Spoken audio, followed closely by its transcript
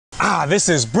This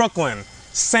is Brooklyn,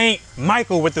 St.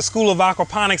 Michael with the School of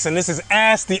Aquaponics, and this is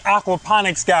Ask the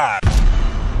Aquaponics Guy.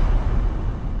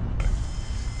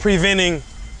 Preventing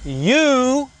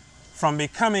you from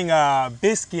becoming a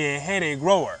biscuit-headed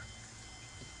grower.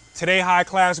 Today,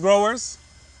 high-class growers,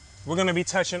 we're gonna be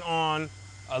touching on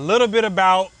a little bit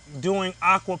about doing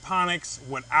aquaponics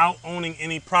without owning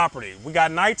any property. We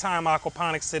got nighttime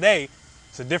aquaponics today.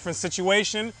 It's a different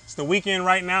situation. It's the weekend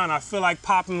right now, and I feel like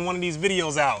popping one of these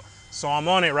videos out. So I'm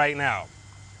on it right now.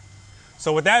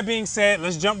 So with that being said,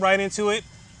 let's jump right into it.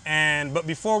 But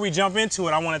before we jump into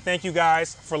it, I want to thank you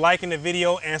guys for liking the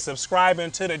video and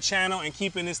subscribing to the channel and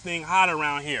keeping this thing hot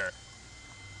around here.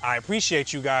 I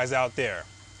appreciate you guys out there.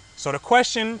 So the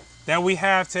question that we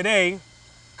have today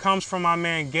comes from my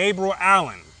man Gabriel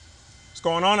Allen. What's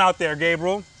going on out there,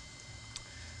 Gabriel?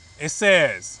 It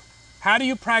says, how do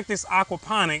you practice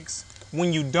aquaponics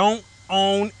when you don't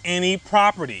own any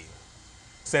property?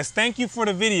 Says, thank you for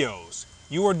the videos.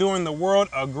 You are doing the world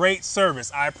a great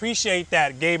service. I appreciate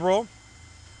that, Gabriel.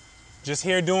 Just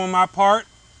here doing my part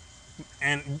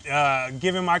and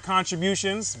giving my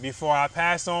contributions before I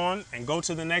pass on and go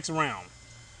to the next round.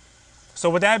 So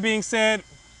with that being said,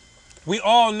 we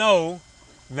all know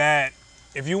that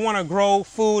if you want to grow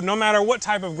food, no matter what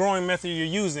type of growing method you're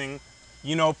using,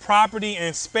 you know, property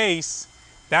and space,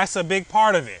 that's a big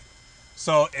part of it.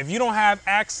 So if you don't have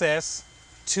access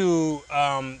to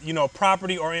you know,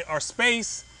 property or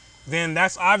space, then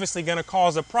that's obviously going to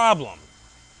cause a problem.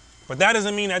 But that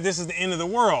doesn't mean that this is the end of the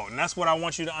world, and that's what I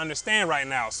want you to understand right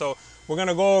now. So we're going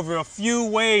to go over a few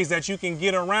ways that you can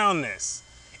get around this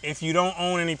if you don't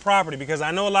own any property, because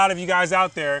I know a lot of you guys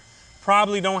out there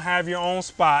probably don't have your own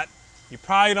spot. You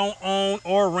probably don't own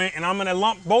or rent, and I'm going to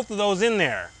lump both of those in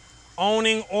there,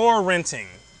 owning or renting,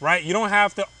 right? You don't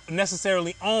have to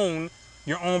necessarily own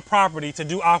your own property to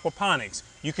do aquaponics.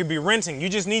 You could be renting. You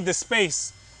just need the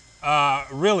space,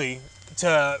 really,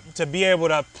 to be able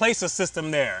to place a system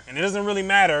there. And it doesn't really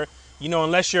matter, you know,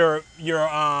 unless the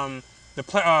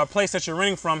place that you're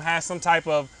renting from has some type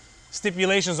of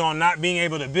stipulations on not being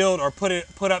able to build or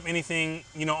put up anything,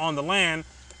 you know, on the land.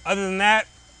 Other than that,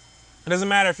 it doesn't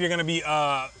matter if you're going to be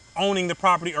owning the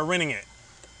property or renting it.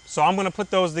 So I'm going to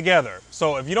put those together.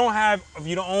 So if you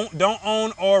don't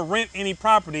own or rent any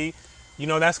property, you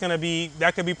know,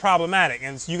 that could be problematic.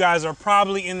 And you guys are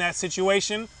probably in that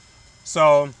situation.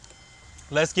 So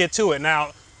let's get to it.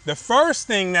 Now, the first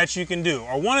thing that you can do,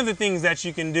 or one of the things that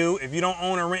you can do if you don't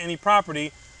own or rent any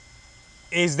property,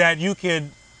 is that you could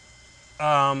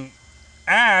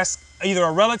ask either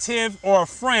a relative or a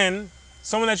friend,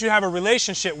 someone that you have a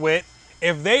relationship with,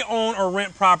 if they own or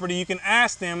rent property. You can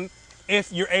ask them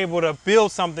if you're able to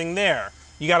build something there.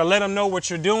 You got to let them know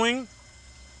what you're doing,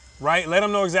 right? Let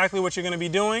them know exactly what you're going to be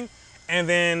doing, and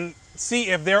then see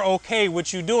if they're okay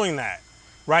with you doing that,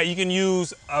 right? You can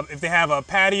use, if they have a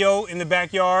patio in the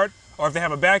backyard, or if they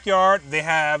have a backyard, they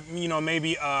have, you know,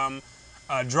 maybe a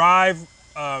garage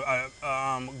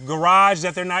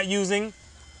that they're not using,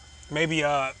 maybe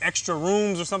extra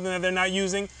rooms or something that they're not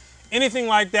using, anything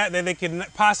like that that they could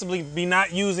possibly be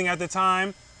not using at the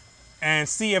time, and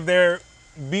see if they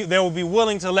will be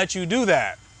willing to let you do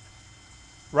that.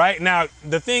 Right? Now,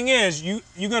 the thing is,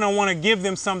 you're going to want to give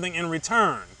them something in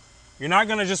return. You're not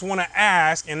going to just want to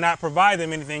ask and not provide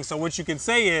them anything. So what you can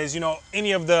say is, you know,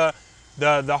 any of the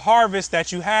harvest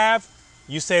that you have,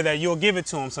 you say that you'll give it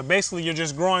to them. So basically, you're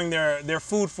just growing their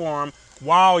food for them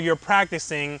while you're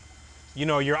practicing, you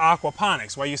know, your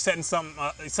aquaponics, while you're setting something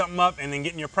up and then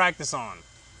getting your practice on,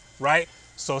 right?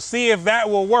 So see if that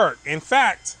will work. In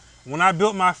fact, when I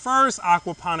built my first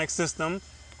aquaponics system,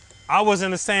 I was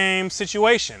in the same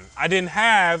situation. I didn't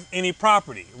have any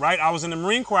property, right? I was in the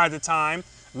Marine Corps at the time,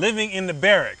 living in the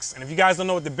barracks. And if you guys don't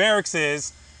know what the barracks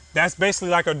is, that's basically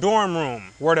like a dorm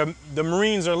room where the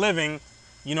Marines are living.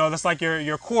 You know, that's like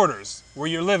your quarters where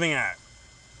you're living at,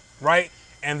 right?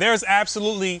 And there's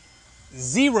absolutely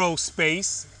zero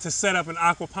space to set up an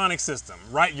aquaponics system,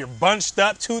 right? You're bunched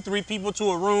up, 2-3 people to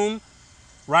a room,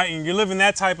 right? And you're living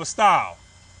that type of style.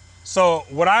 So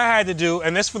what I had to do,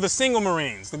 and this for the single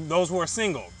Marines, those who are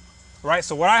single, right?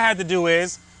 So what I had to do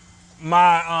is,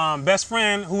 my best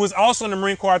friend, who was also in the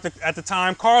Marine Corps at the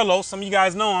time, Carlos, some of you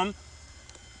guys know him,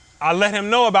 I let him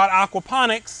know about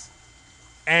aquaponics,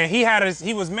 and he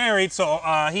was married, so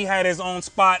he had his own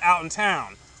spot out in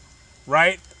town,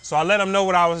 right? So I let him know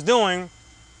what I was doing,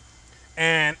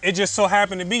 and it just so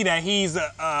happened to be that he's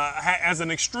has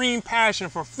an extreme passion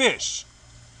for fish.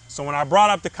 So when I brought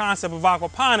up the concept of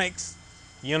aquaponics,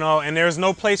 you know, and there's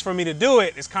no place for me to do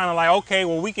it, it's kind of like, okay,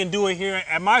 well, we can do it here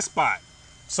at my spot.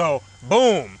 So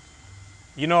boom,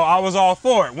 you know, I was all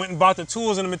for it. Went and bought the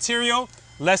tools and the material,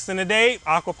 less than a day,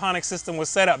 aquaponics system was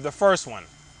set up, the first one,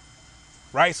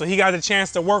 right? So he got the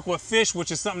chance to work with fish,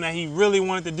 which is something that he really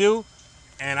wanted to do,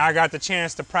 and I got the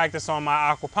chance to practice on my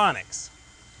aquaponics,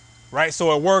 right?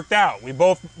 So it worked out. We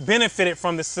both benefited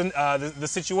from the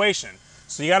situation.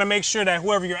 So you got to make sure that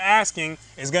whoever you're asking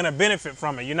is going to benefit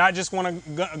from it. You're not just going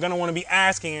to want to be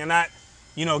asking and not,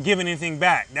 you know, giving anything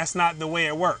back. That's not the way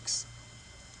it works,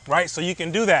 right? So you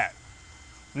can do that.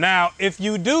 Now, if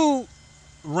you do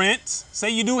rent, say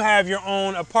you do have your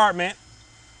own apartment,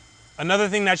 another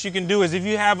thing that you can do is if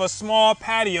you have a small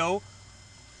patio,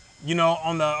 you know,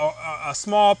 on a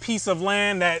small piece of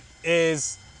land that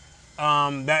is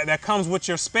that comes with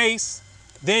your space,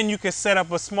 then you can set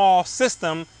up a small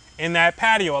system in that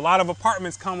patio. A lot of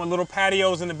apartments come with little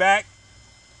patios in the back,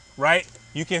 right?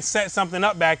 You can set something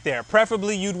up back there.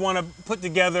 Preferably, you'd want to put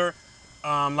together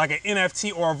like an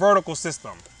NFT or a vertical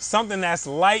system, something that's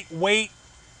lightweight,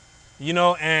 you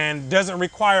know, and doesn't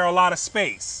require a lot of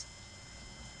space,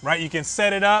 right? You can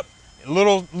set it up,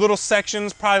 little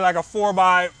sections, probably like a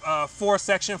 4x4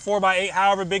 section, 4x8,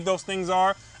 however big those things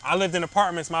are. I lived in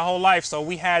apartments my whole life, so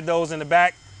we had those in the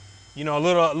back, you know,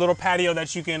 a little patio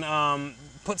that you can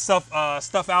put stuff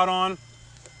out on.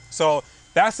 So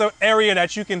that's an area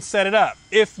that you can set it up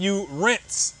if you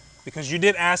rent, because you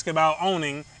did ask about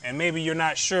owning, and maybe you're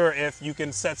not sure if you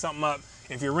can set something up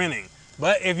if you're renting.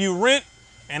 But if you rent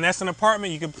and that's an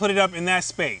apartment, you can put it up in that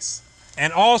space.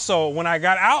 And also, when I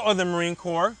got out of the Marine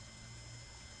Corps,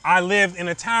 I lived in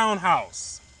a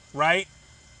townhouse, right?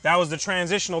 That was the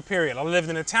transitional period. I lived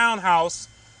in a townhouse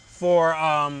for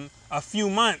a few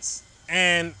months,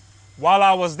 and while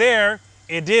I was there,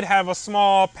 it did have a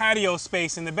small patio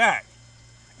space in the back.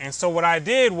 And so what I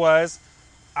did was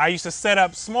I used to set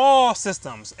up small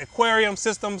systems, aquarium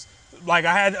systems. Like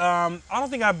I had, I don't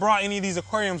think I brought any of these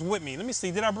aquariums with me. Let me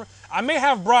see, I may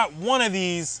have brought one of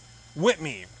these with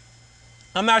me.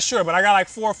 I'm not sure, but I got like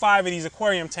 4 or 5 of these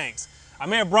aquarium tanks. I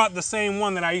may have brought the same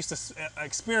one that I used to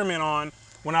experiment on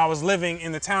when I was living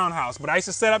in the townhouse. But I used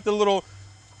to set up the little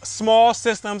small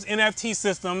systems, NFT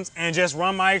systems, and just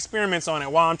run my experiments on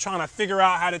it while I'm trying to figure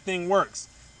out how the thing works,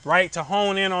 right? To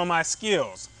hone in on my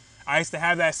skills. I used to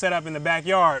have that set up in the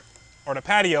backyard or the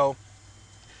patio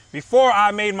before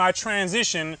I made my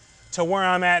transition to where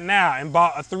I'm at now and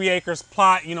bought a 3-acre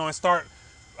plot, you know, and start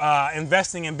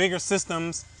investing in bigger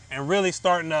systems and really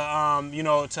starting to, you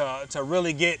know, to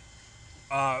really get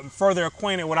further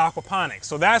acquainted with aquaponics.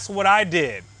 So that's what I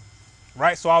did,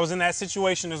 right? So I was in that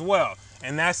situation as well.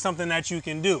 And that's something that you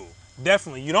can do.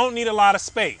 Definitely. You don't need a lot of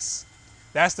space.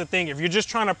 That's the thing. If you're just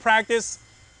trying to practice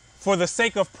for the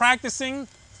sake of practicing,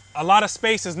 a lot of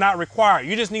space is not required.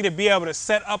 You just need to be able to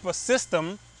set up a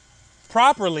system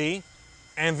properly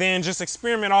and then just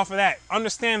experiment off of that.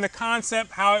 Understand the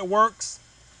concept, how it works,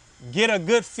 get a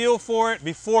good feel for it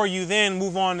before you then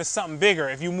move on to something bigger.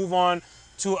 If you move on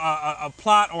to a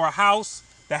plot or a house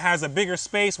that has a bigger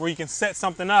space where you can set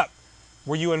something up,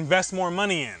 where you invest more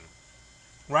money in,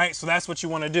 right? So that's what you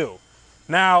want to do.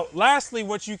 Now, lastly,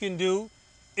 what you can do,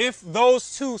 if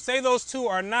those two, say those two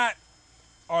are not,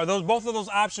 or both of those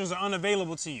options are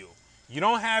unavailable to you. You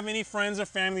don't have any friends or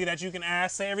family that you can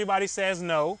ask. Say everybody says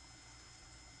no,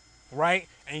 right?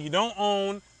 And you don't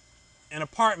own an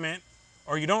apartment,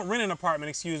 or you don't rent an apartment,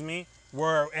 excuse me,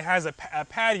 where it has a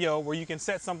patio where you can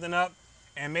set something up,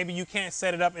 and maybe you can't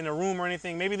set it up in a room or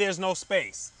anything. Maybe there's no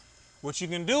space. What you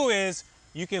can do is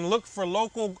you can look for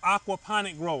local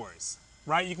aquaponic growers,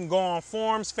 right? You can go on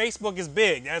forums. Facebook is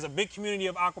big. There's a big community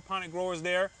of aquaponic growers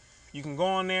there. You can go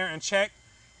on there and check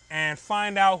and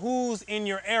find out who's in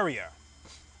your area,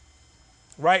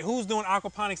 right? Who's doing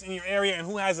aquaponics in your area and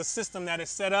who has a system that is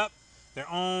set up, their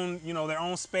own, you know, their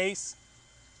own space,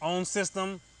 own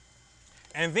system.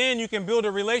 And then you can build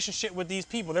a relationship with these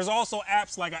people. There's also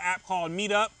apps like an app called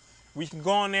Meetup where you can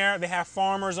go on there. They have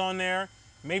farmers on there.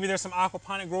 Maybe there's some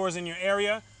aquaponic growers in your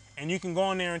area, and you can go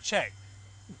on there and check.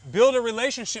 Build a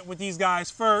relationship with these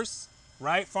guys first,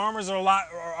 right? Farmers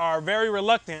are very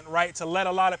reluctant, right, to let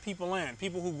a lot of people in.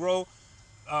 People who grow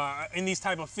in these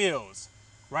type of fields,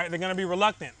 right? They're going to be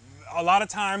reluctant. A lot of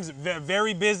times they're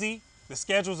very busy. The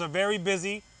schedules are very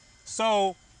busy.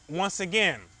 So once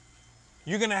again,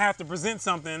 you're going to have to present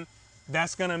something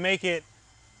that's going to make it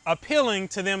appealing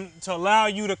to them to allow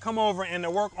you to come over and to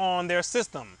work on their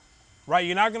system, right?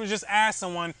 You're not going to just ask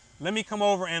someone, let me come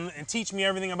over and teach me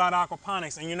everything about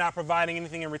aquaponics, and you're not providing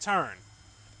anything in return,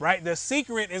 right? The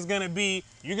secret is going to be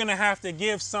you're going to have to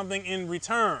give something in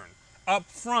return up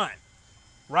front,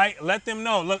 right? Let them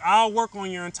know, look, I'll work on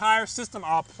your entire system.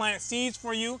 I'll plant seeds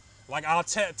for you. Like I'll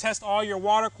test all your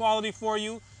water quality for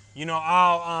you. You know,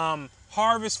 I'll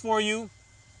harvest for you.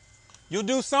 You'll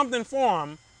do something for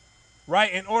them,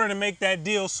 right, in order to make that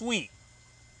deal sweet,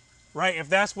 right, if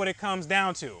that's what it comes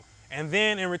down to. And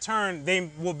then in return, they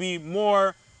will be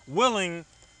more willing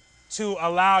to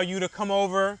allow you to come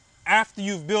over after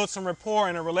you've built some rapport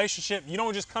in a relationship. You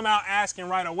don't just come out asking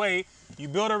right away. You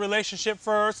build a relationship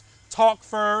first, talk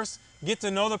first, get to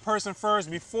know the person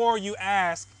first before you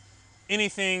ask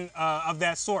anything of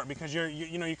that sort, because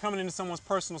you're coming into someone's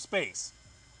personal space,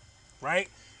 right?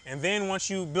 And then once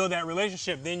you build that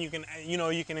relationship, then you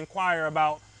can inquire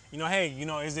about, hey,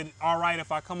 is it all right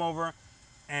if I come over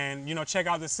and, check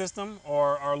out the system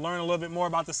or learn a little bit more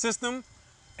about the system?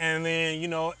 And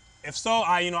then, if so,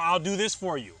 I'll do this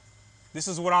for you. This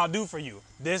is what I'll do for you.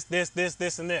 This,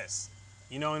 and this,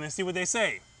 and then see what they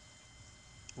say,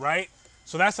 right?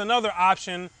 So that's another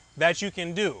option that you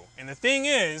can do. And the thing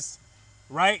is,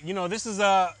 right, this is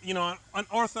an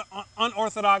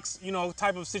unorthodox,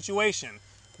 type of situation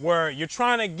where you're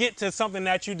trying to get to something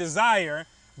that you desire,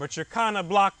 but you're kind of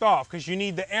blocked off because you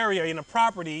need the area and the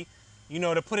property,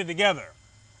 to put it together.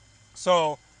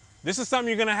 So this is something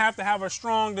you're going to have a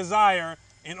strong desire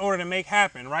in order to make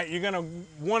happen, right? You're going to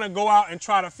want to go out and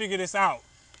try to figure this out.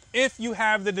 If you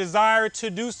have the desire to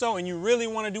do so and you really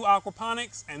want to do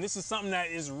aquaponics, and this is something that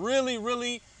is really,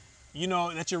 really,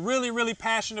 that you're really, really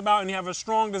passionate about and you have a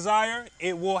strong desire,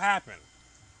 it will happen,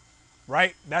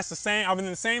 right? That's the same. I've been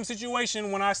in the same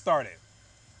situation when I started,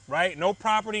 right? No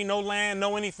property, no land,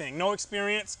 no anything, no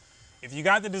experience. If you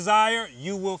got the desire,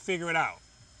 you will figure it out,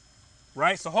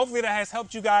 right? So hopefully that has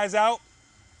helped you guys out.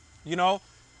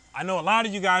 I know a lot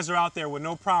of you guys are out there with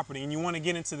no property and you want to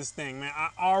get into this thing, man. I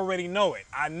already know it.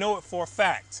 I know it for a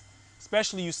fact,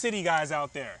 especially you city guys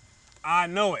out there. I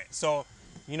know it. So,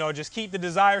 just keep the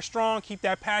desire strong, keep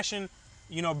that passion,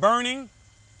 burning,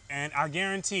 and I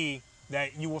guarantee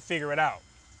that you will figure it out,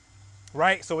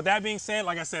 right? So with that being said,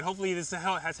 like I said, hopefully this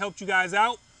has helped you guys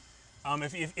out.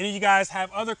 If any of you guys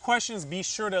have other questions, be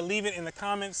sure to leave it in the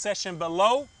comment section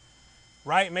below,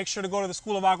 right? Make sure to go to the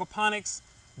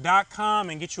schoolofaquponics.com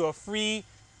and get you a free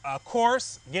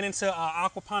course. Get into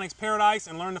aquaponics paradise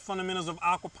and learn the fundamentals of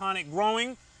aquaponic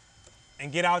growing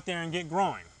and get out there and get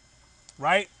growing,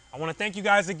 right? I want to thank you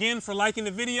guys again for liking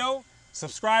the video,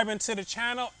 subscribing to the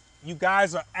channel. You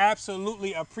guys are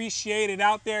absolutely appreciated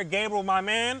out there. Gabriel, my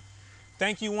man,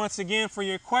 thank you once again for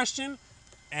your question.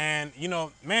 And,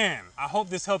 man, I hope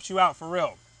this helps you out for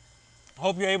real. I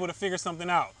hope you're able to figure something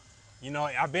out.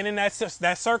 I've been in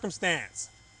that circumstance,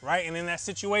 right? And in that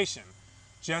situation.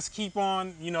 Just keep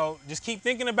on, just keep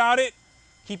thinking about it.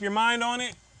 Keep your mind on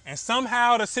it. And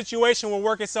somehow the situation will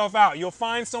work itself out. You'll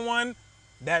find someone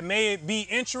that may be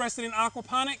interested in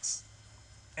aquaponics.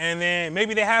 And then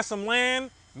maybe they have some land.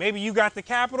 Maybe you got the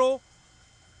capital.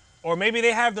 Or maybe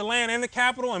they have the land and the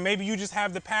capital. And maybe you just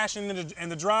have the passion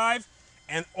and the drive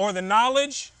or the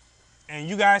knowledge. And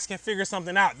you guys can figure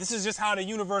something out. This is just how the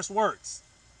universe works.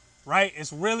 Right?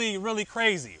 It's really, really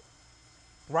crazy.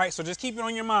 Right? So just keep it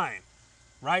on your mind.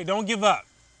 Right? Don't give up.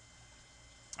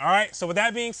 All right? So with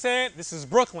that being said, this is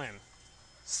Brooklyn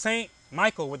St.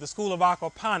 Michael with the School of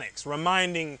Aquaponics,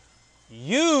 reminding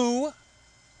you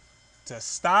to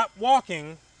stop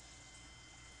walking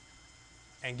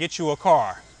and get you a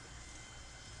car.